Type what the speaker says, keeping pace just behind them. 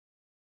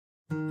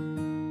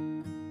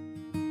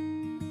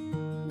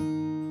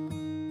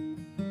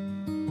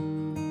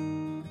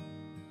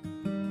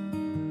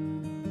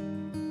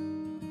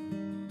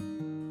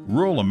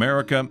Rural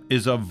America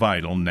is a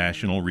vital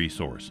national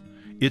resource.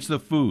 It's the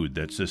food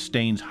that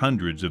sustains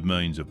hundreds of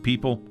millions of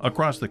people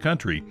across the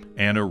country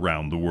and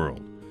around the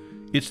world.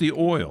 It's the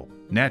oil,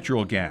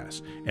 natural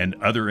gas, and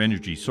other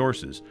energy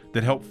sources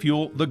that help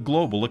fuel the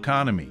global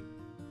economy.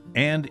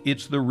 And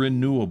it's the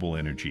renewable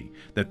energy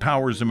that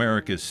powers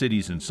America's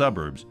cities and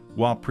suburbs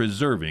while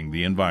preserving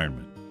the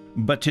environment.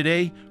 But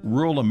today,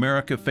 rural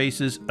America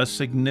faces a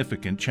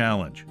significant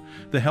challenge.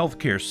 The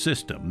healthcare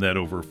system that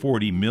over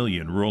 40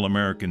 million rural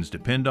Americans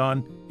depend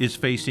on is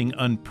facing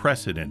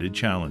unprecedented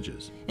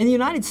challenges. In the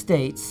United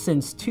States,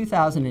 since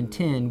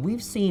 2010,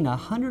 we've seen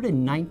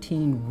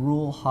 119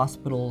 rural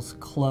hospitals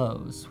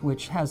close,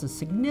 which has a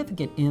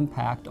significant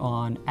impact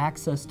on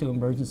access to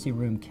emergency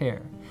room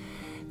care.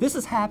 This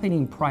is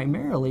happening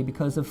primarily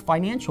because of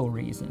financial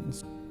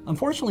reasons.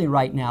 Unfortunately,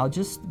 right now,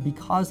 just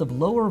because of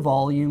lower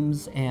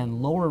volumes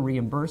and lower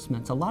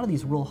reimbursements, a lot of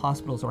these rural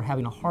hospitals are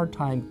having a hard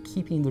time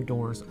keeping their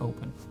doors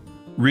open.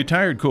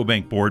 Retired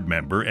CoBank board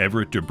member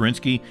Everett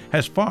Dobrinsky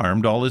has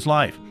farmed all his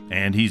life,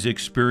 and he's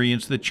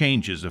experienced the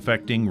changes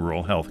affecting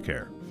rural health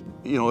care.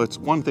 You know, it's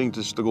one thing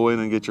just to go in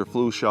and get your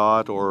flu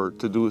shot or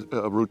to do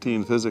a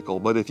routine physical,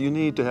 but if you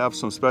need to have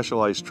some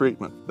specialized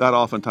treatment, that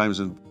oftentimes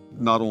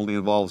not only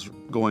involves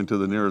going to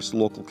the nearest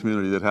local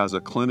community that has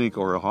a clinic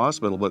or a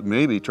hospital, but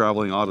maybe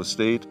traveling out of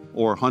state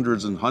or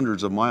hundreds and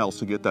hundreds of miles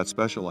to get that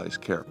specialized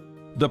care.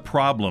 The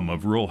problem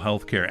of rural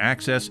healthcare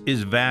access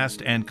is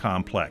vast and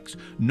complex.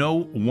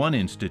 No one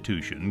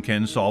institution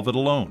can solve it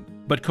alone.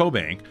 But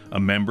CoBank, a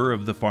member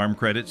of the Farm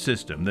Credit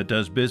System that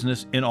does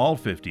business in all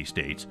 50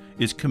 states,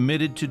 is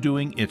committed to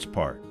doing its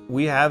part.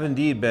 We have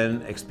indeed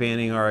been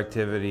expanding our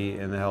activity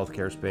in the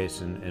healthcare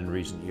space in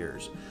recent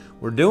years.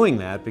 We're doing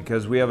that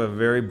because we have a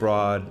very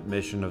broad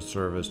mission of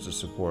service to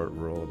support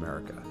rural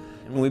America.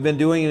 And we've been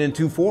doing it in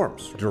two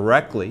forms.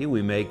 Directly,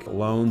 we make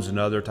loans and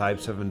other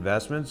types of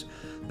investments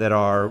that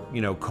are,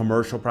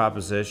 commercial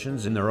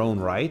propositions in their own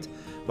right.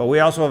 But we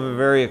also have a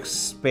very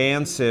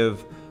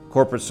expansive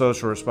corporate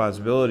social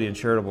responsibility and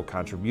charitable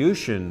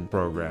contribution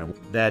program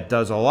that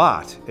does a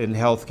lot in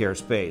healthcare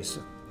space.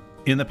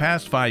 In the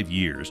past 5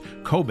 years,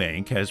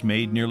 CoBank has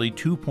made nearly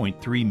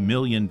 $2.3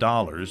 million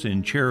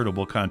in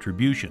charitable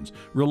contributions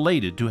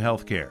related to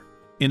healthcare.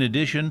 In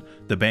addition,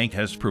 the bank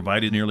has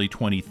provided nearly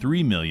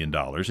 $23 million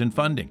in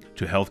funding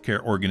to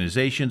healthcare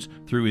organizations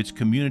through its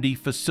Community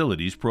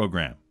Facilities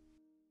program.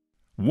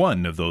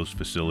 One of those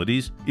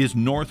facilities is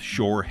North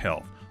Shore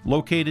Health,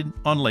 located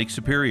on Lake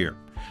Superior.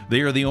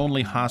 They are the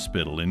only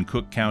hospital in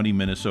Cook County,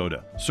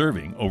 Minnesota,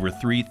 serving over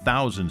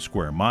 3,000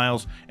 square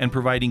miles and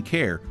providing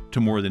care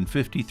to more than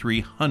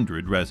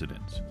 5,300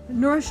 residents.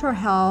 North Shore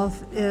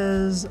Health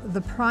is the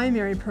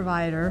primary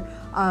provider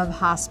of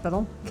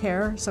hospital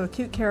care, so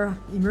acute care,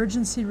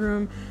 emergency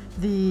room,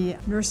 the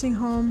nursing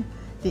home,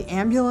 the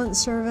ambulance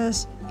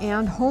service,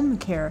 and home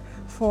care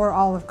for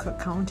all of Cook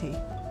County.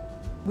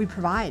 We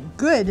provide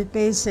good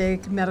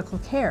basic medical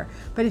care,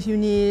 but if you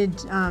need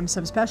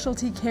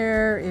subspecialty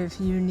care, if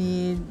you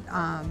need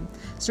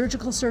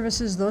surgical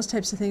services, those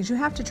types of things, you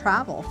have to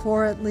travel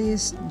for at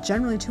least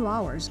generally 2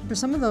 hours. For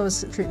some of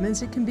those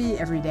treatments, it can be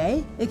every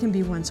day, it can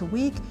be once a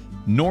week.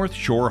 North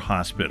Shore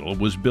Hospital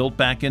was built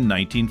back in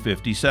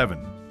 1957.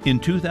 In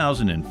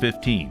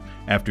 2015,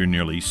 after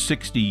nearly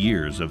 60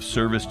 years of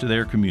service to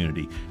their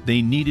community,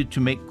 they needed to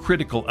make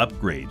critical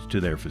upgrades to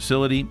their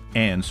facility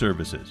and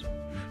services.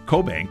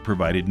 CoBank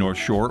provided North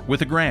Shore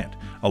with a grant,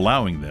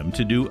 allowing them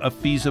to do a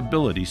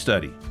feasibility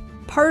study.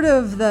 Part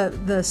of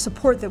the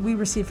support that we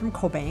received from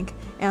CoBank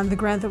and the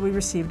grant that we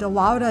received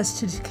allowed us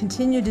to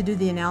continue to do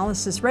the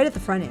analysis right at the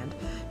front end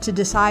to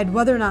decide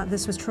whether or not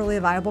this was truly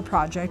a viable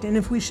project and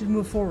if we should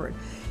move forward.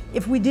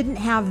 If we didn't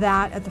have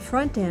that at the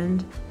front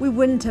end, we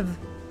wouldn't have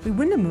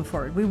moved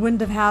forward. We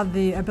wouldn't have had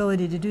the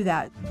ability to do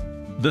that.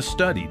 The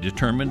study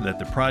determined that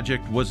the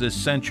project was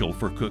essential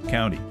for Cook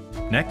County.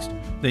 Next,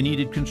 they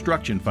needed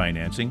construction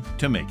financing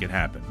to make it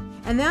happen.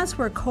 And that's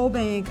where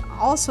CoBank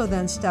also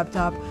then stepped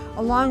up,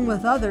 along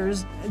with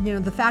others.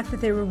 The fact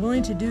that they were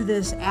willing to do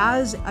this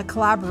as a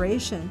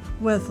collaboration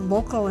with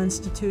local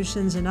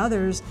institutions and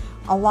others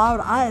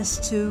allowed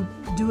us to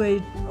do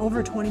a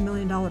over $20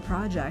 million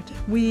project.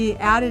 We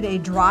added a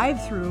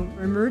drive-through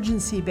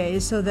emergency bay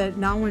so that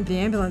now when the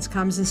ambulance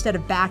comes, instead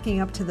of backing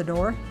up to the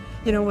door,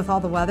 with all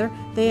the weather,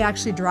 they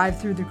actually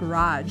drive through the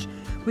garage.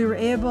 We were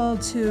able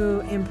to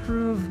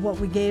improve what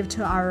we gave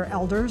to our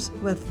elders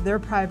with their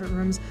private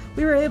rooms.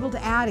 We were able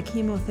to add a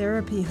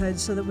chemotherapy hood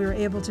so that we were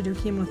able to do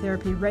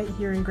chemotherapy right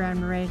here in Grand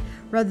Marais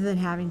rather than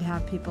having to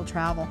have people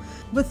travel.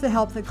 With the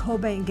help that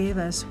CoBank gave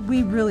us,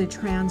 we really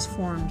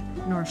transformed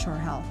North Shore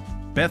Health.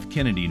 Beth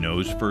Kennedy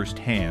knows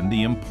firsthand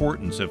the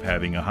importance of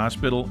having a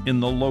hospital in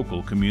the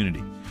local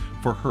community.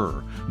 For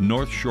her,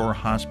 North Shore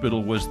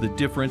Hospital was the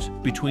difference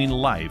between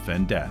life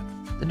and death.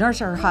 The North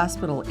Shore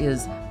Hospital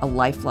is a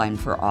lifeline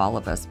for all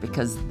of us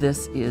because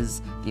this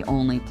is the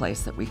only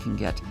place that we can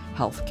get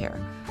health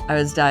care. I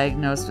was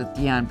diagnosed with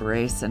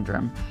Guillain-Barré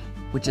syndrome,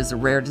 which is a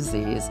rare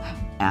disease,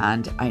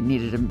 and I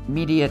needed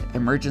immediate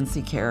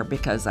emergency care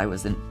because I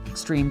was in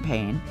extreme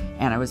pain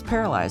and I was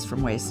paralyzed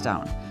from waist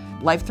down.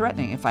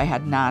 life-threatening if I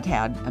had not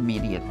had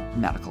immediate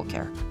medical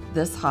care.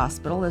 This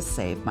hospital has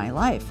saved my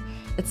life.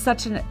 It's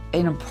such an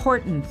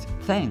important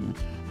thing,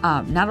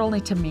 not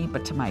only to me,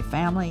 but to my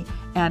family,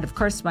 and of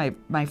course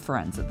my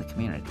friends in the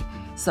community.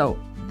 So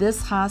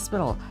this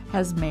hospital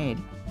has made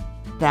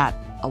that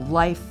a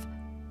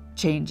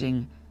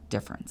life-changing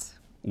difference.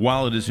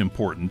 While it is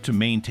important to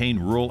maintain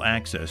rural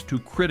access to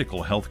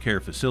critical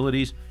healthcare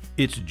facilities,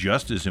 it's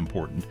just as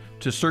important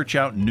to search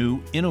out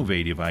new,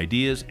 innovative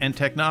ideas and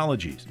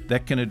technologies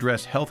that can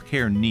address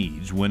healthcare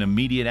needs when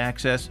immediate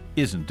access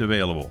isn't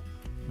available.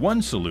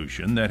 One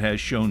solution that has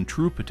shown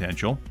true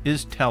potential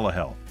is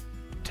telehealth.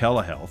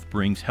 Telehealth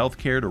brings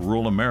healthcare to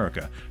rural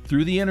America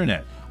through the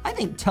internet. I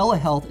think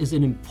telehealth is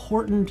an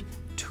important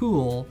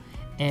tool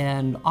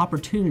and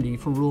opportunity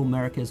for rural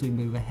America as we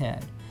move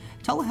ahead.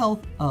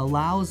 Telehealth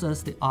allows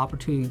us the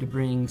opportunity to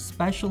bring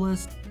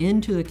specialists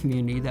into the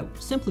community that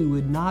simply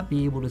would not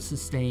be able to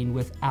sustain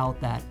without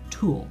that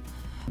tool.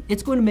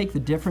 It's going to make the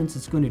difference.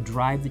 It's going to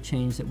drive the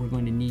change that we're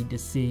going to need to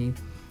see.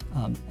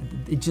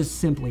 It just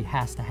simply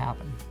has to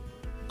happen.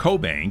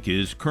 CoBank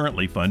is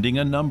currently funding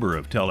a number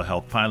of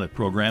telehealth pilot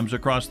programs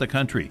across the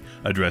country,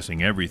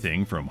 addressing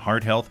everything from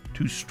heart health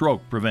to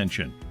stroke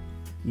prevention.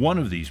 One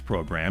of these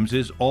programs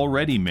is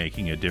already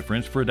making a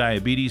difference for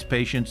diabetes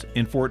patients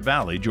in Fort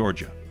Valley,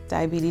 Georgia.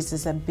 Diabetes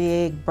is a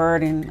big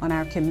burden on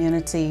our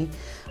community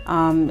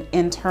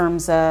in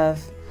terms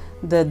of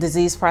the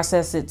disease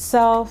process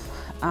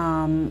itself.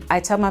 I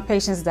tell my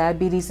patients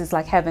diabetes is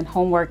like having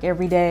homework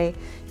every day.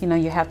 You know,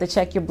 you have to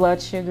check your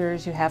blood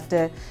sugars, you have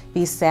to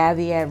be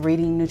savvy at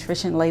reading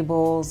nutrition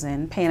labels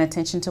and paying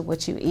attention to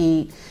what you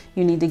eat.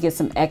 You need to get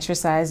some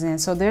exercise in.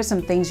 So there's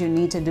some things you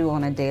need to do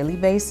on a daily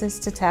basis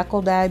to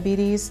tackle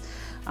diabetes,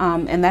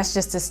 and that's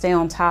just to stay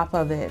on top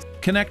of it.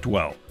 Connect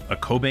Well, a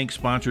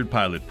CoBank-sponsored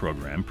pilot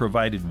program,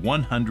 provided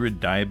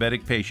 100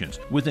 diabetic patients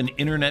with an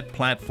internet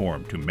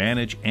platform to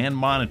manage and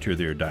monitor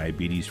their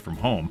diabetes from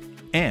home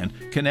and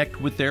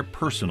connect with their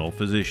personal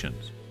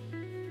physicians.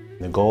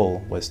 The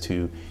goal was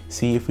to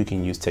see if we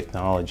can use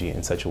technology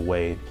in such a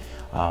way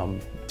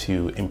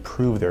to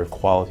improve their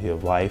quality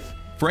of life.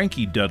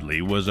 Frankie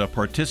Dudley was a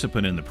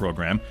participant in the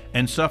program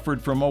and suffered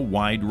from a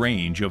wide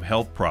range of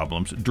health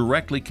problems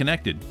directly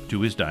connected to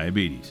his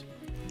diabetes.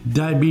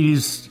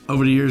 Diabetes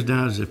over the years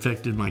now has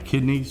affected my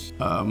kidneys.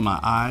 My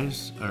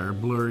eyes are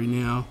blurry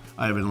now.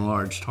 I have an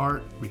enlarged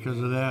heart because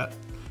of that.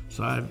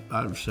 So I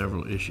have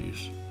several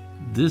issues.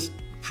 This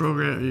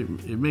program,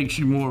 it makes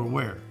you more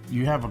aware.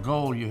 You have a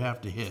goal you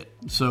have to hit.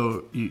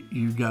 So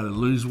you've got to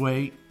lose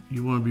weight.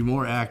 You want to be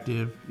more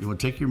active. You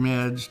want to take your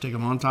meds, take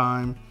them on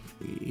time.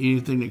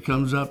 Anything that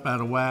comes up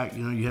out of whack,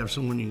 you know, you have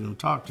someone you can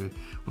talk to.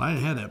 Well, I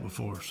didn't have that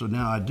before, so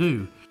now I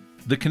do.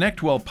 The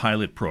Connect Well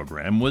pilot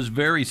program was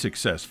very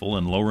successful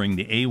in lowering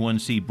the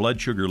A1C blood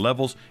sugar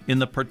levels in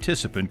the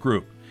participant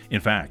group. In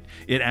fact,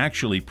 it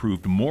actually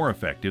proved more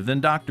effective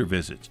than doctor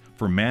visits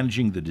for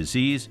managing the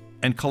disease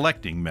and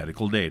collecting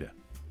medical data.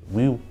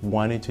 We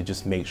wanted to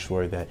just make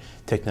sure that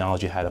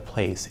technology had a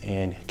place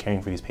in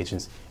caring for these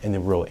patients in the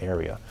rural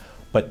area.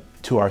 But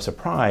to our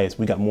surprise,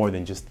 we got more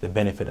than just the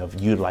benefit of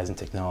utilizing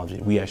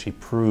technology. We actually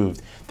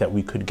proved that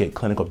we could get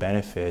clinical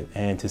benefit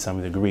and, to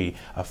some degree,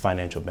 a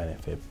financial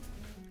benefit.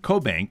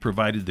 CoBank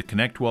provided the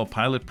Connect Well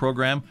pilot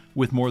program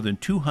with more than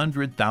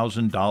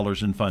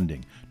 $200,000 in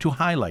funding to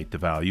highlight the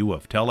value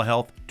of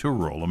telehealth to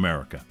rural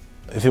America.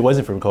 If it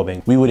wasn't for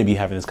CoBank, we wouldn't be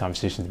having this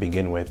conversation to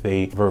begin with.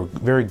 They were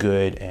very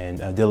good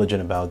and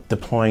diligent about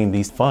deploying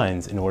these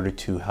funds in order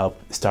to help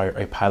start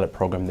a pilot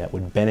program that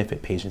would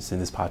benefit patients in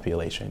this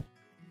population.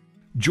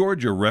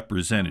 Georgia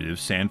Representative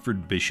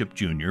Sanford Bishop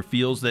Jr.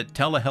 feels that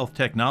telehealth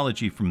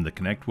technology from the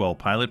Connect Well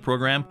pilot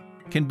program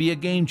can be a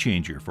game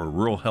changer for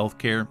rural health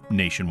care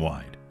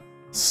nationwide.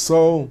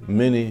 So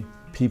many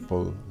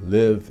people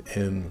live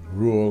in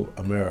rural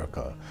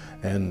America,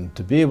 and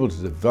to be able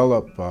to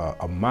develop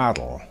a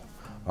model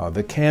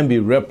that can be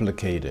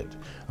replicated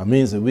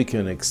means that we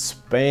can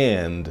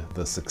expand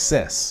the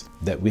success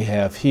that we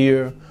have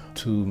here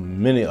to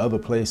many other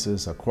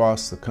places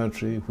across the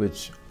country,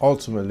 which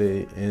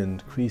ultimately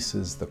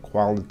increases the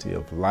quality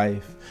of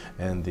life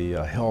and the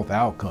health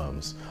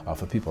outcomes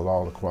for people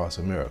all across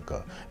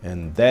America.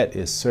 And that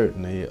is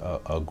certainly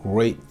a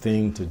great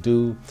thing to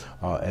do,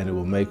 and it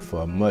will make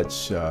for a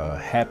much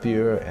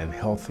happier and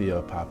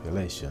healthier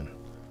population.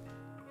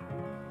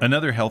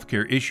 Another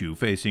healthcare issue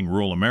facing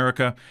rural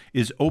America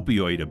is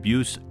opioid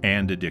abuse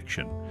and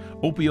addiction.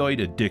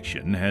 Opioid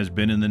addiction has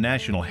been in the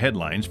national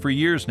headlines for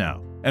years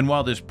now. And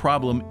while this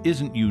problem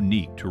isn't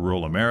unique to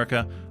rural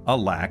America, a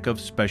lack of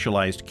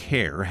specialized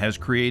care has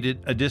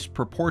created a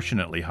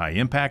disproportionately high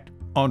impact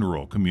on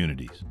rural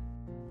communities.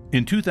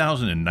 In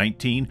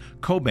 2019,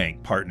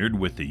 CoBank partnered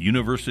with the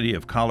University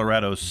of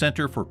Colorado's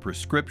Center for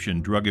Prescription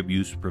Drug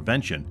Abuse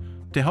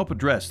Prevention to help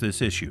address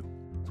this issue.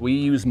 We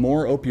use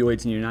more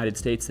opioids in the United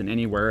States than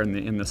anywhere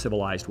in the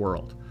civilized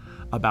world.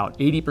 About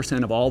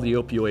 80% of all the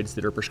opioids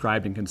that are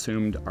prescribed and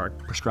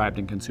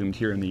consumed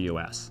here in the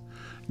U.S.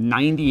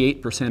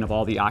 98% of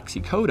all the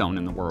oxycodone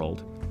in the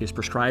world is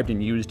prescribed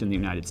and used in the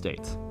United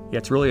States. Yeah,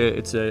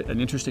 it's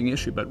an interesting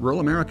issue, but rural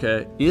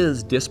America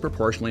is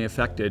disproportionately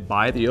affected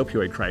by the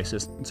opioid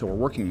crisis, and so we're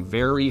working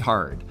very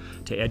hard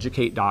to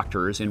educate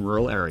doctors in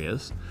rural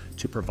areas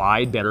to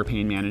provide better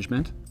pain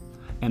management,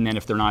 and then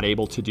if they're not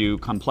able to do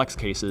complex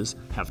cases,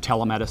 have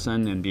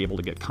telemedicine and be able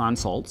to get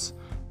consults.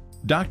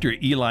 Dr.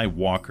 Eli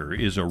Walker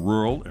is a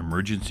rural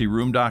emergency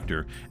room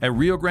doctor at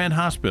Rio Grande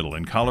Hospital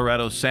in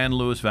Colorado's San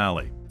Luis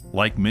Valley.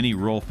 Like many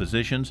rural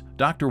physicians,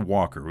 Dr.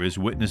 Walker is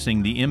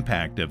witnessing the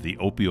impact of the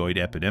opioid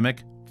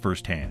epidemic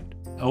firsthand.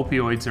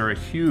 Opioids are a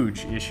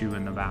huge issue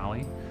in the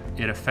valley.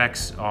 It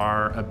affects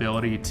our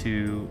ability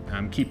to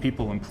keep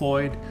people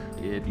employed.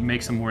 It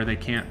makes them where they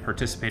can't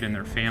participate in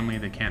their family,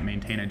 they can't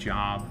maintain a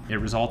job. It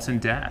results in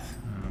death.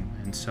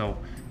 And so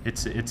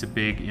it's a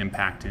big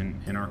impact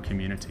in our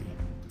community.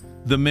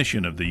 The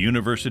mission of the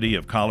University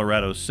of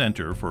Colorado's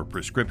Center for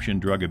Prescription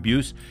Drug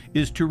Abuse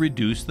is to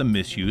reduce the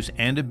misuse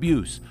and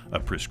abuse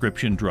of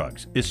prescription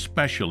drugs,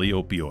 especially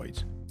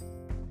opioids.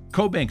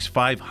 CoBank's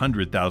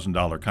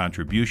 $500,000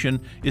 contribution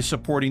is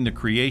supporting the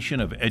creation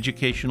of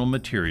educational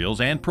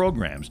materials and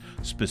programs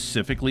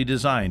specifically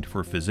designed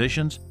for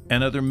physicians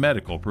and other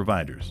medical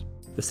providers.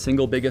 The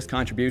single biggest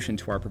contribution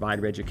to our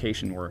provider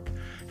education work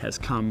has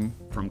come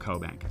from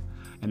CoBank.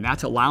 And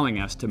that's allowing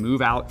us to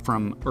move out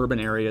from urban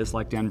areas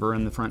like Denver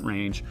and the Front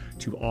Range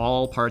to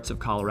all parts of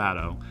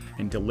Colorado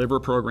and deliver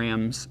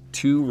programs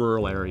to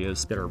rural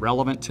areas that are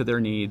relevant to their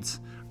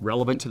needs,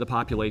 relevant to the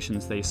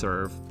populations they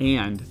serve,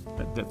 and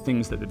the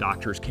things that the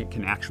doctors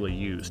can actually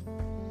use.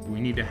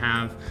 We need to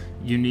have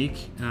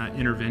unique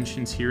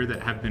interventions here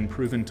that have been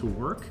proven to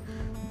work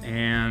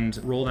and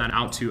roll that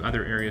out to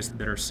other areas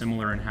that are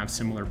similar and have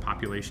similar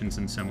populations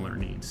and similar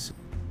needs.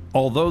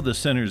 Although the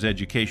center's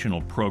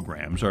educational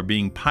programs are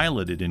being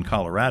piloted in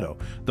Colorado,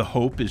 the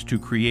hope is to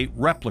create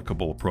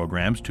replicable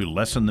programs to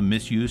lessen the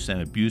misuse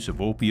and abuse of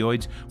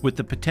opioids with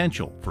the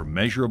potential for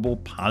measurable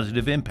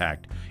positive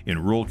impact in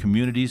rural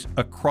communities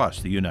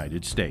across the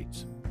United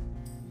States.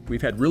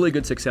 We've had really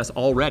good success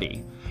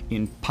already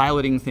in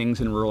piloting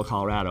things in rural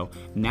Colorado.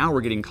 Now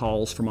we're getting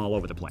calls from all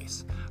over the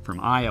place, from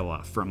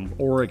Iowa, from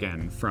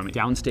Oregon, from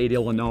downstate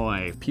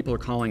Illinois. People are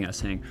calling us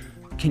saying,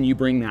 "Can you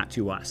bring that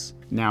to us?"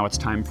 Now it's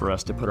time for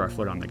us to put our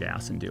foot on the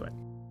gas and do it.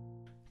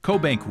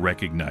 CoBank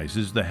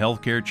recognizes the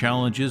healthcare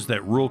challenges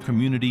that rural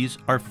communities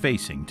are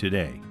facing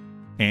today,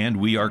 and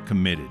we are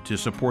committed to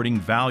supporting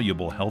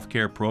valuable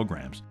healthcare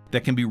programs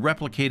that can be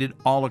replicated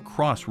all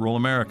across rural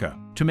America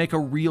to make a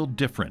real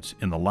difference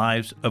in the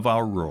lives of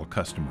our rural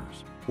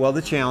customers. Well,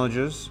 the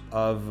challenges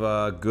of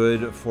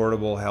good,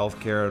 affordable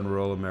healthcare in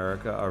rural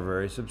America are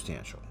very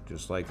substantial,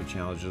 just like the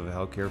challenges of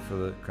healthcare for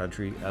the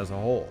country as a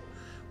whole.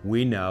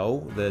 We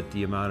know that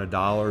the amount of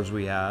dollars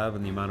we have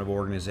and the amount of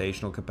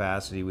organizational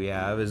capacity we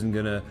have isn't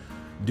going to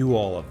do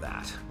all of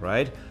that,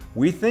 right?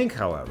 We think,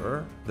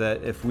 however,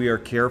 that if we are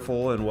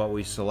careful in what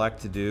we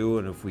select to do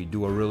and if we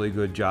do a really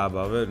good job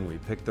of it and we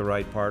pick the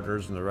right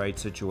partners in the right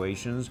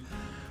situations,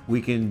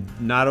 we can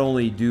not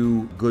only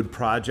do good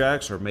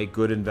projects or make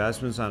good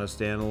investments on a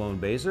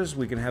standalone basis,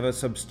 we can have a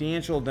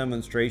substantial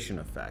demonstration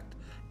effect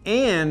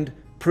and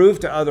prove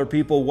to other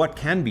people what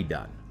can be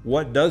done,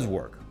 what does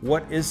work,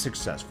 what is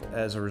successful.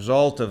 As a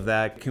result of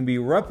that, can be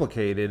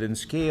replicated and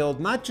scaled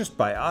not just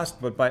by us,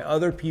 but by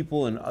other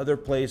people in other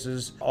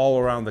places all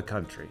around the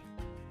country.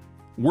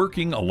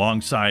 Working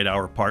alongside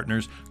our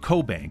partners,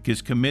 CoBank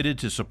is committed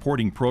to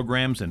supporting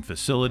programs and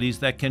facilities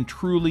that can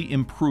truly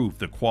improve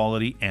the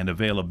quality and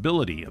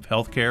availability of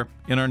healthcare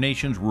in our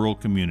nation's rural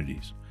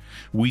communities.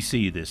 We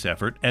see this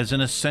effort as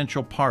an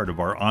essential part of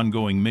our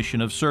ongoing mission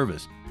of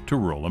service to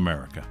rural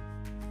America.